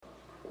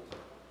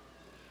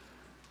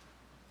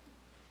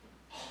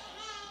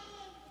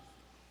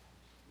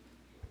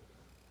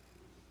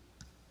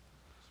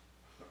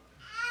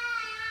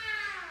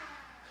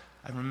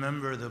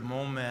remember the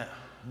moment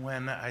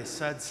when I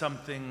said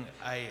something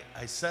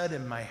I said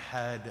in my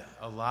head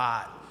a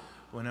lot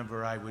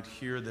whenever I would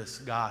hear this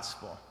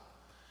gospel.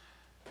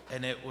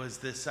 And it was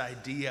this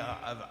idea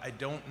of, I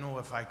don't know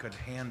if I could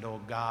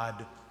handle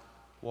God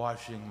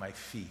washing my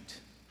feet.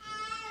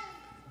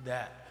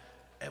 That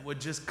it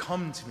would just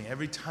come to me.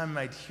 Every time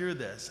I'd hear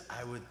this,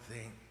 I would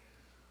think,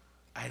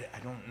 I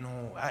don't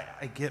know.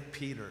 I get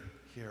Peter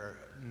here.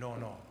 No,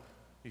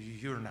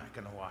 you're not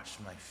going to wash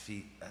my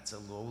feet. That's a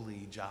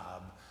lowly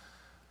job.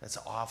 That's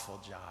an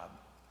awful job.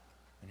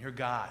 And you're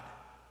God.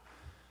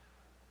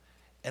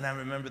 And I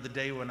remember the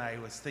day when I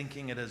was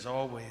thinking it as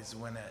always,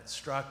 when it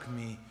struck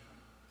me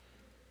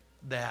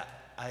that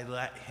I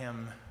let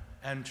him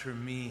enter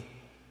me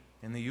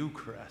in the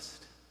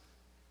Eucharist.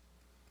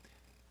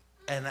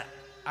 And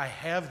I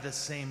have the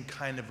same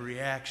kind of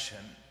reaction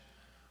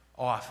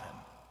often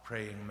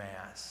praying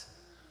Mass,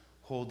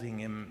 holding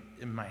him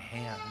in my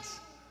hands,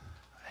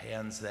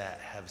 hands that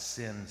have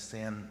sinned,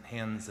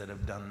 hands that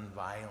have done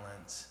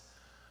violence.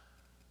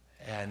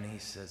 And he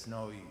says,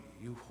 no,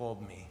 you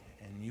hold me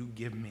and you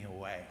give me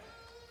away.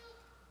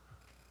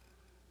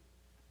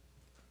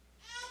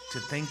 To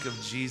think of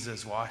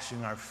Jesus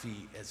washing our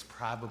feet is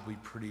probably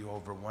pretty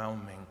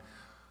overwhelming.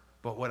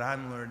 But what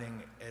I'm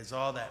learning is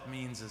all that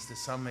means is, to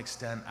some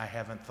extent, I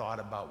haven't thought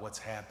about what's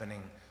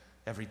happening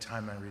every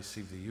time I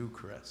receive the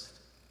Eucharist.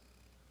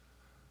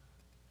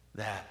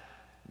 That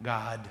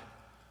God,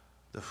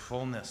 the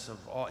fullness of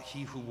all,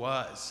 he who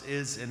was,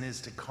 is, and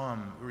is to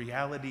come,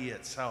 reality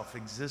itself,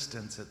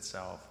 existence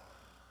itself,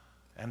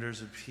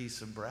 enters a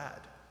piece of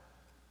bread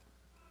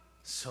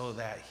so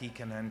that he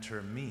can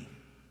enter me.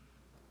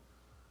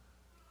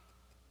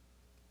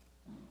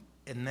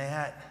 And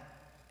that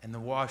and the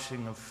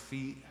washing of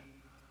feet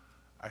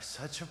are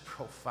such a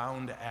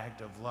profound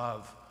act of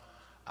love.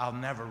 I'll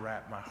never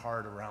wrap my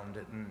heart around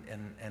it,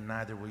 and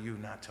neither will you,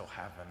 not till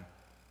heaven.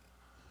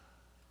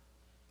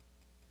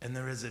 And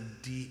there is a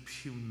deep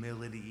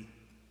humility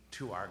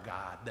to our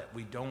God that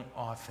we don't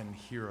often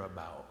hear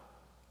about.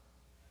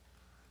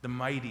 The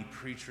mighty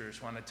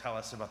preachers want to tell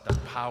us about the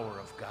power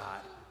of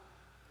God.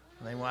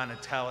 And they want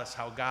to tell us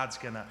how God's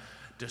going to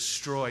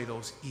destroy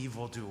those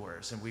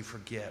evildoers, and we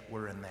forget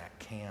we're in that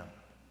camp.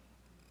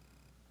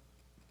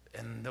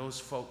 And those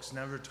folks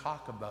never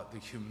talk about the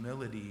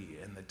humility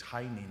and the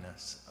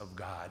tininess of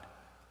God.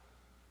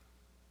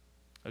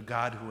 A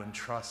God who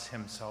entrusts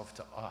himself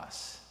to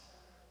us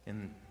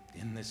in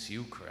this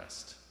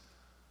Eucharist.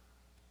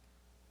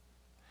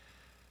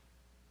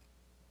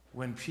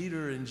 When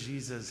Peter and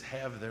Jesus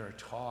have their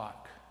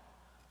talk,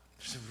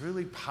 there's a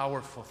really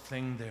powerful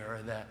thing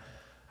there that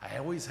I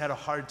always had a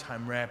hard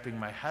time wrapping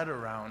my head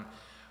around,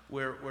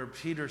 where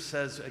Peter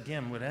says,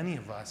 again, what any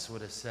of us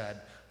would have said,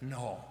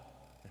 no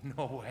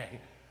way,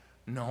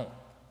 no.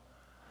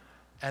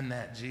 And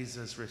that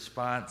Jesus'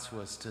 response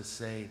was to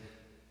say,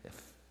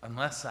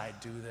 unless I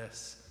do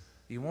this,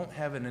 you won't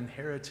have an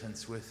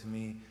inheritance with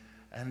me.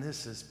 And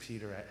this is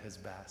Peter at his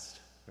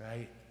best,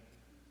 right?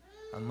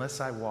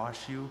 Unless I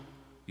wash you,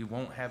 you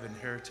won't have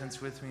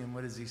inheritance with me. And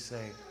what does he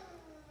say?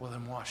 Well,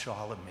 then wash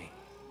all of me.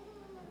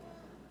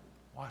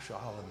 Wash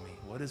all of me.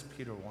 What does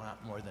Peter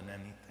want more than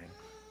anything?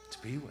 To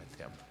be with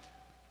him.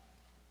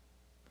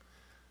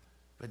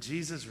 But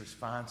Jesus'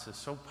 response is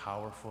so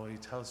powerful. He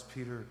tells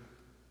Peter,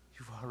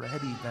 you've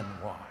already been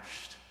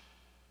washed.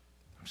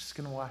 I'm just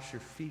going to wash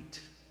your feet.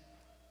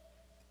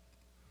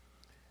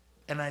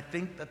 And I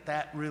think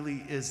that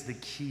really is the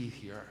key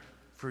here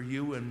for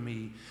you and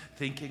me,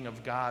 thinking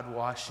of God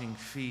washing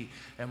feet.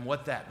 And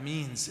what that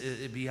means,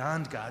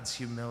 beyond God's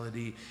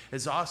humility,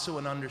 is also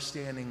an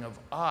understanding of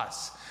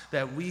us,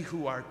 that we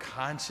who are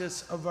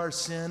conscious of our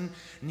sin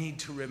need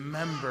to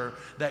remember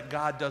that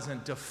God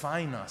doesn't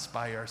define us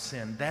by our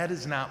sin. That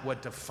is not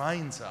what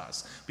defines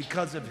us.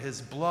 Because of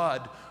his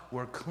blood,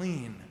 we're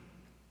clean.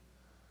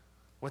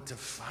 What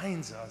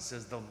defines us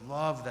is the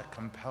love that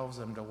compels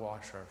him to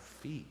wash our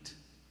feet.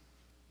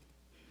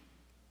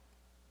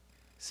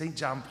 St.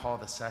 John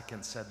Paul II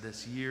said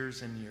this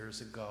years and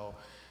years ago.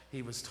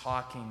 He was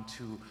talking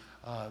to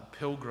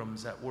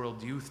pilgrims at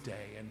World Youth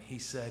Day, and he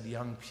said,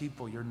 young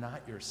people, you're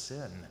not your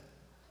sin.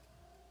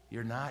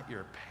 You're not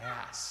your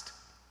past.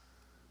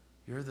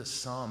 You're the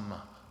sum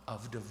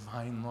of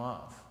divine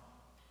love.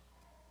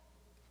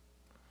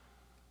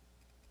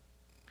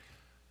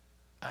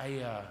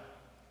 I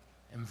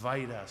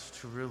invite us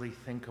to really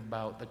think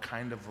about the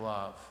kind of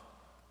love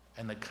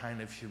and the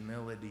kind of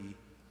humility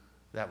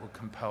that would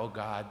compel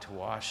God to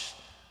wash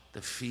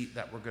the feet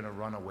that were going to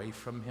run away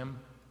from him.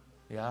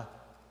 Yeah?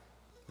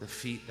 The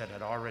feet that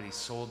had already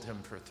sold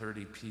him for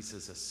 30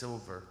 pieces of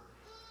silver.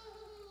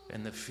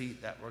 And the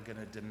feet that were going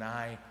to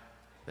deny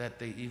that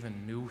they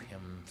even knew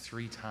him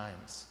 3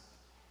 times.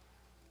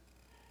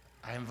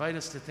 I invite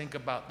us to think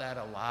about that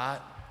a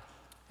lot,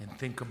 and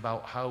think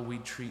about how we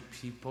treat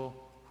people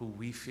who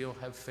we feel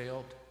have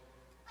failed.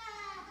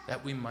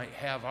 That we might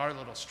have our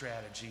little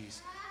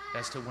strategies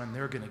as to when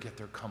they're going to get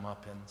their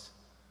comeuppance.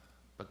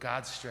 But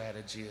God's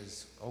strategy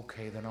is,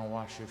 okay, then I'll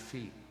wash your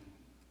feet.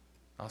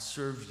 I'll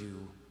serve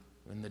you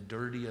in the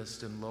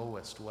dirtiest and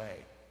lowest way.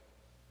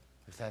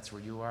 If that's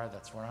where you are,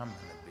 that's where I'm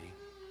going to be.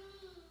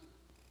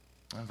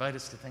 I invite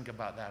us to think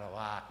about that a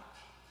lot,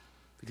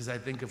 because I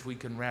think if we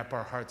can wrap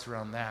our hearts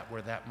around that,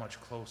 we're that much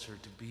closer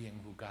to being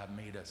who God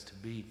made us to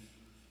be.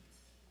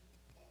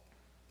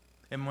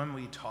 And when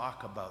we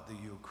talk about the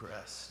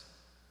Eucharist,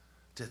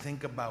 to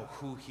think about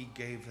who he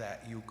gave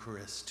that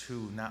Eucharist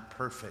to, not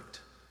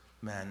perfect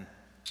men.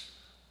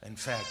 In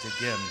fact,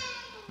 again,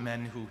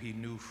 men who he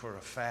knew for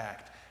a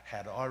fact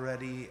had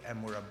already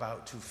and were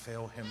about to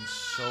fail him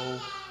so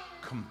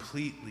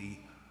completely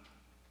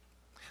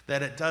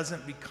that it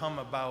doesn't become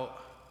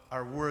about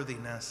our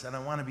worthiness. And I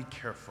want to be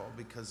careful,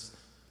 because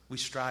we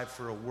strive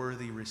for a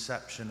worthy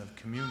reception of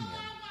communion.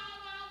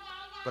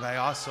 But I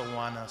also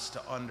want us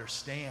to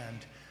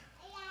understand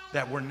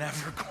that we're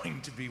never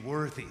going to be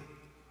worthy.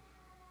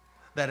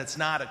 That it's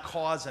not a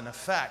cause and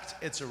effect,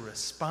 it's a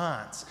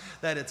response.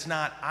 That it's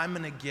not, I'm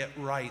going to get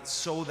right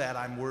so that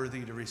I'm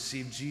worthy to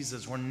receive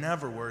Jesus. We're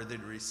never worthy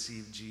to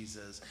receive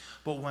Jesus.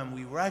 But when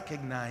we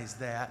recognize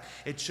that,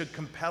 it should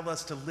compel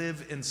us to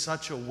live in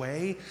such a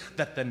way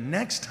that the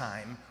next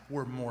time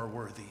we're more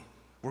worthy.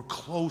 We're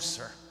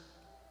closer,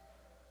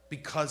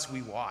 because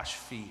we wash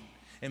feet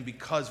and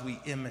because we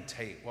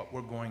imitate what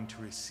we're going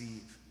to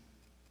receive.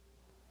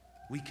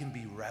 We can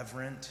be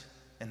reverent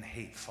and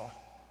hateful.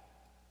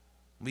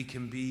 We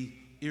can be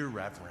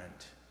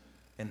irreverent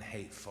and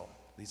hateful.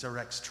 These are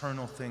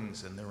external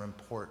things and they're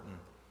important.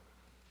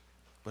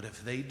 But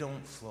if they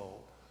don't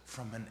flow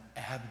from an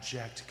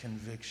abject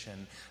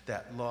conviction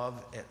that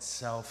love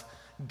itself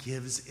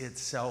gives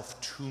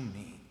itself to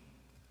me,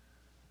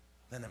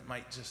 then it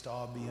might just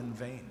all be in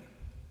vain.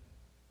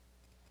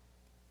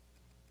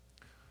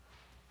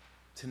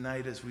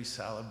 Tonight, as we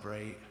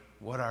celebrate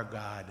what our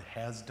God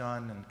has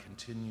done and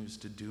continues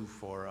to do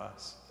for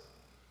us,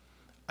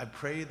 I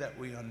pray that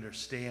we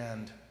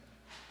understand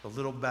a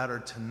little better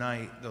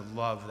tonight the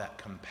love that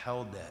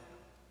compelled it,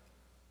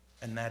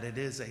 and that it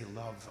is a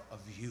love of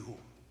you,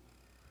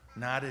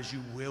 not as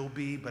you will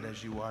be, but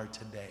as you are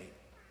today.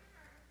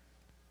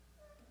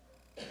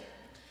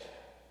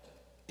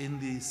 In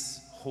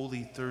this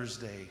Holy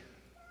Thursday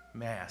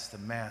Mass, the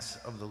Mass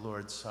of the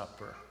Lord's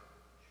Supper,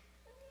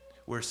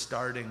 we're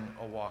starting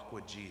a walk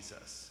with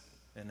Jesus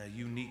in a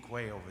unique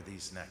way over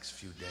these next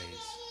few days.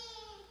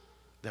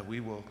 That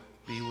we will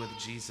be with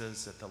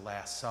Jesus at the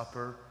Last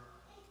Supper,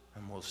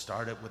 and we'll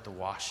start it with the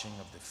washing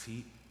of the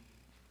feet.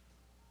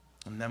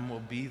 And then we'll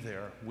be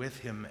there with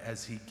him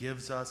as he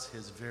gives us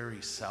his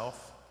very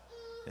self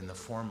in the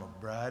form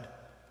of bread.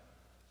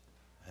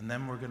 And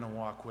then we're going to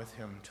walk with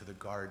him to the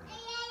garden,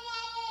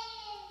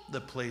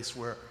 the place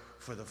where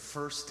for the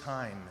first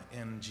time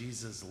in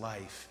Jesus'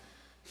 life,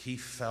 he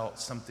felt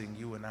something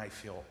you and I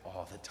feel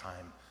all the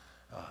time,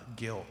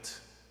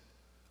 guilt,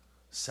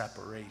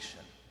 separation.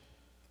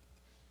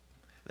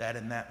 That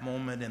in that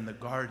moment in the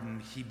garden,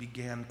 he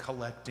began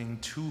collecting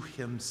to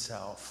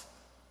himself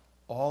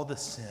all the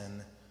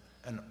sin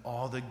and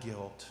all the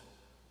guilt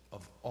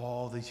of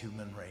all the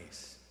human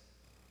race.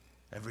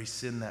 Every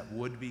sin that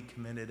would be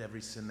committed,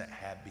 every sin that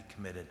had been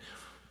committed,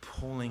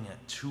 pulling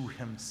it to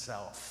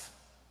himself.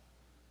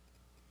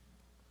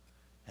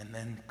 And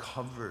then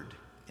covered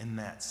in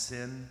that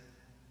sin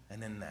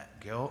and in that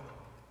guilt,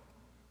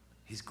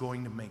 he's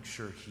going to make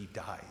sure he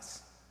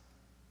dies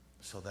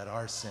so that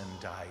our sin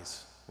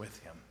dies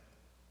with him.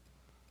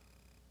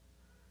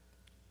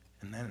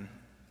 And then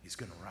he's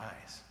going to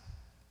rise.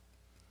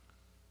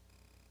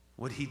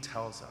 What he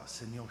tells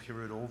us, and you'll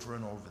hear it over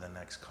and over the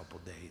next couple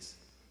days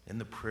in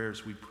the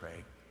prayers we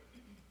pray,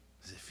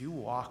 is if you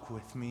walk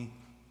with me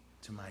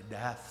to my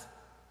death,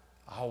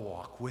 I'll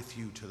walk with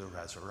you to the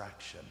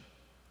resurrection.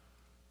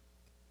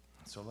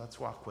 So let's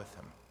walk with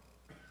him,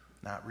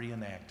 not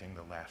reenacting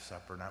the Last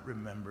Supper, not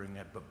remembering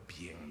it, but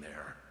being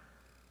there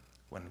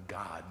when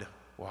God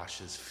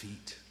washes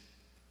feet.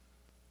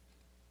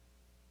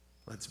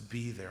 Let's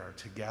be there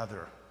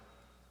together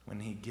when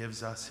he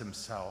gives us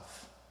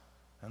himself.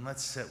 And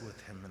let's sit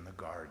with him in the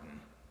garden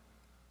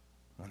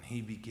when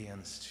he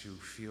begins to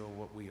feel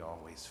what we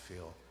always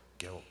feel,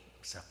 guilt,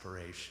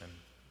 separation.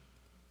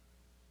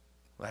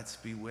 Let's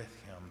be with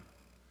him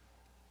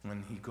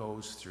when he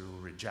goes through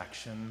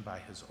rejection by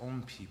his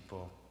own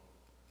people,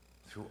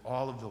 through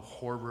all of the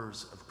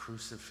horrors of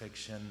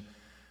crucifixion,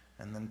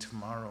 and then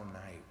tomorrow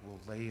night we'll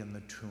lay in the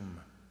tomb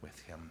with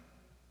him.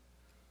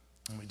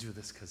 And we do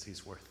this because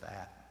he's worth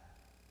that.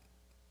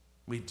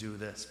 We do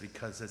this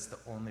because it's the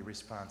only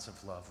response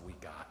of love we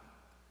got.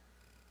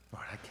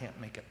 Lord, I can't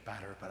make it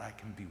better, but I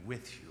can be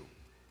with you.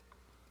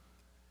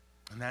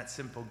 And that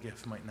simple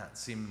gift might not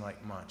seem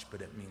like much,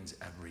 but it means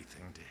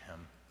everything to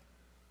him.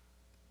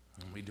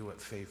 And we do it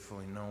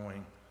faithfully,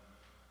 knowing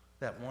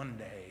that one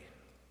day,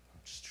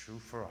 which is true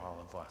for all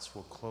of us,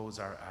 we'll close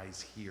our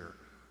eyes here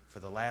for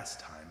the last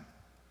time,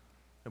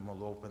 and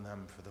we'll open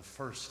them for the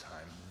first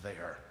time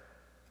there.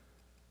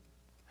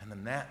 And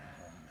in that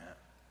moment,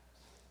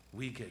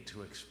 we get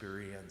to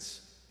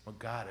experience what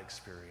God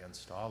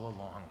experienced all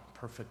along: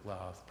 perfect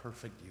love,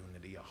 perfect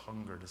unity, a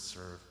hunger to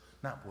serve,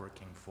 not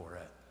working for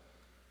it,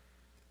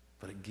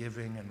 but a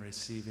giving and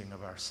receiving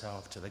of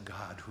ourselves to the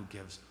God who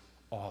gives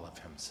all of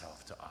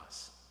himself to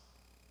us.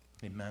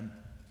 Amen.